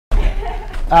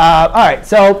All right,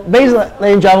 so basically,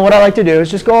 ladies and gentlemen, what I like to do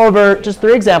is just go over just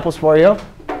 3 examples for you,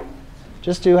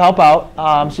 just to help out,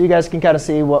 so you guys can kind of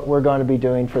see what we're going to be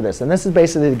doing for this. And this is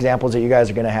basically the examples that you guys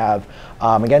are going to have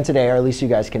again today, or at least you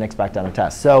guys can expect on a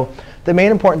test. So the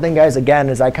main important thing, guys, again,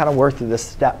 is I kind of work through this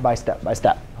step by step by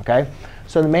step. OK?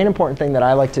 So the main important thing that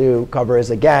I like to cover is,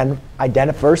 again,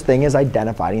 first thing is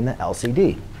identifying the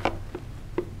LCD.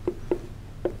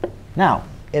 Now,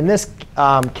 in this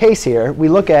case here, we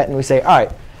look at and we say, all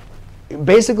right,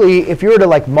 basically, if you were to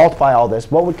like multiply all this,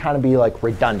 what would kind of be like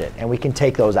redundant? And we can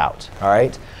take those out. All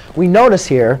right. We notice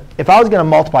here, if I was going to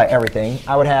multiply everything,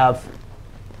 I would have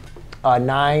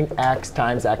 9x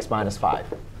times x minus 5.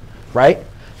 Right?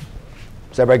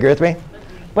 Does everybody agree with me?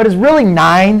 But is really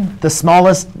 9 the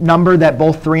smallest number that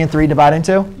both 3 and 3 divide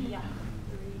into? Yeah.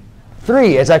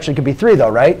 3. It actually could be 3, though,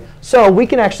 right? So we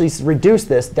can actually reduce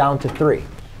this down to 3.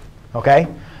 OK?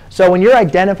 So when you're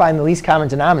identifying the least common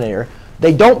denominator,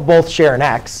 they don't both share an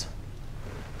x.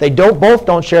 They both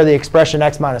don't share the expression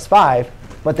x minus 5,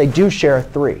 but they do share a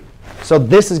 3. So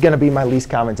this is going to be my least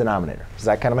common denominator. Does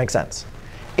that kind of make sense?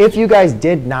 If you guys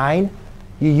did 9,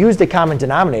 you used a common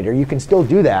denominator, you can still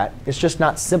do that. It's just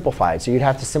not simplified. So you'd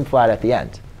have to simplify it at the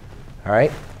end. All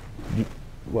right?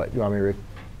 What, you want me to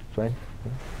explain?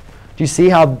 Do you see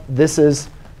how this is?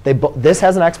 This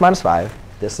has an x minus 5.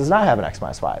 This does not have an x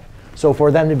minus 5. So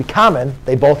for them to be common,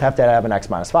 they both have to have an x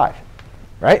minus 5.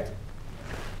 Right?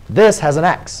 This has an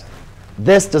x.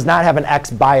 This does not have an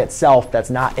x by itself that's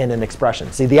not in an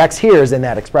expression. See, the x here is in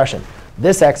that expression.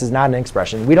 This x is not in an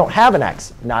expression. We don't have an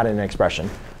x not in an expression,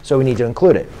 so we need to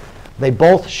include it. They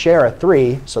both share a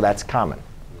 3, so that's common.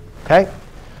 OK?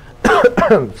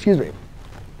 Excuse me.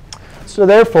 So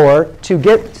therefore, to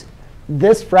get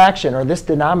this fraction or this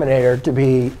denominator to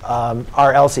be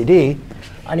our LCD,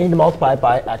 I need to multiply it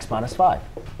by x minus 5.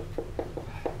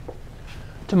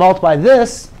 To multiply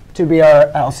this to be our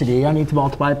LCD, I need to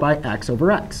multiply it by x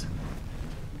over x.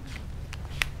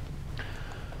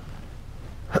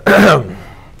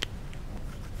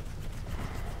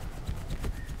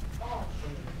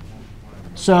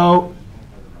 So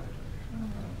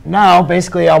now,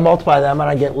 basically, I'll multiply them, and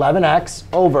I get 11x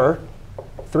over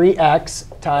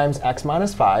 3x times x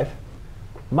minus 5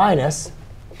 minus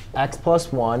x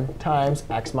plus 1 times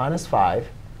x minus 5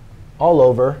 all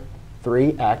over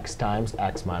 3x times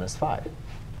x minus 5.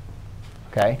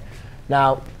 OK?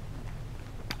 Now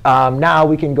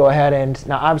we can go ahead and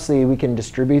now obviously we can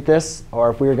distribute this. Or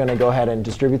if we were going to go ahead and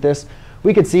distribute this,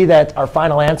 we could see that our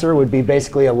final answer would be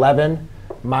basically 11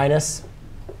 minus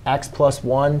x plus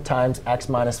 1 times x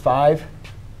minus 5,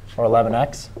 or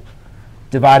 11x,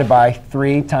 divided by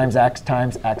 3 times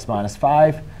x minus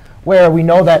 5, where we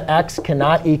know that x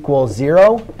cannot equal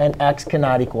 0 and x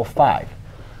cannot equal 5.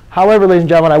 However, ladies and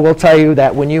gentlemen, I will tell you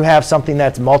that when you have something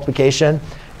that's multiplication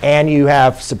and you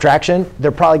have subtraction,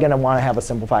 they're probably going to want to have a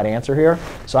simplified answer here.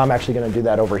 So I'm actually going to do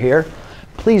that over here.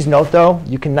 Please note, though,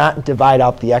 you cannot divide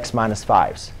out the x minus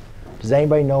 5s. Does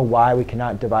anybody know why we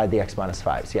cannot divide the x minus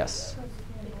 5s? Yes?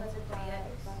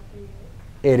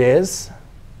 It is.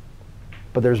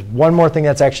 But there's one more thing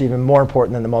that's actually even more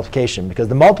important than the multiplication. Because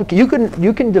the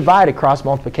you can divide across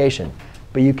multiplication,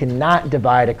 but you cannot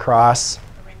divide across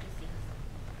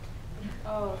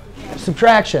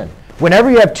subtraction. Whenever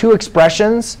you have two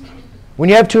expressions,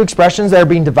 that are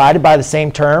being divided by the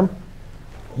same term,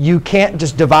 you can't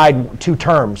just divide two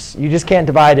terms. You just can't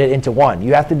divide it into one.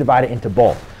 You have to divide it into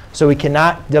both. So we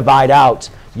cannot divide out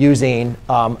using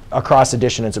across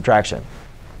addition and subtraction.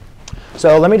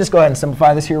 So let me just go ahead and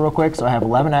simplify this here real quick. So I have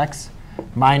 11x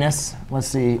minus, let's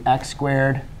see, x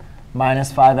squared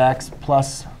minus 5x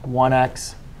plus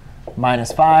 1x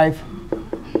minus 5.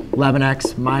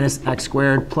 11x minus x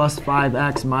squared plus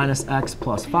 5x minus x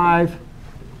plus 5.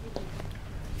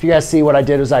 If you guys see, what I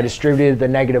did was I distributed the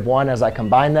negative 1 as I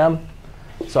combined them.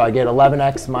 So I get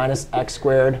 11x minus x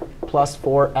squared plus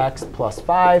 4x plus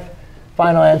 5.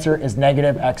 Final answer is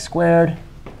negative x squared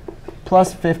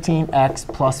plus 15x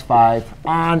plus 5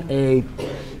 on a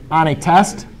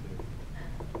test.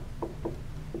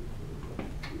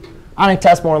 On a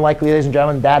test, more than likely, ladies and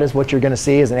gentlemen, that is what you're going to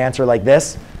see is an answer like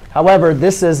this. However,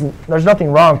 there's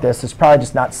nothing wrong with this. It's probably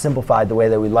just not simplified the way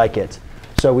that we'd like it.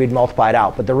 So we'd multiply it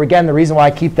out. But again, the reason why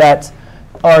I keep that,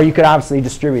 or you could obviously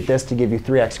distribute this to give you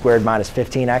 3x squared minus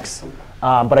 15x.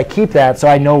 But I keep that so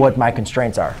I know what my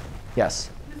constraints are. Yes?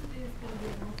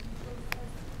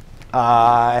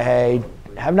 I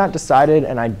have not decided,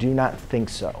 and I do not think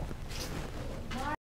so.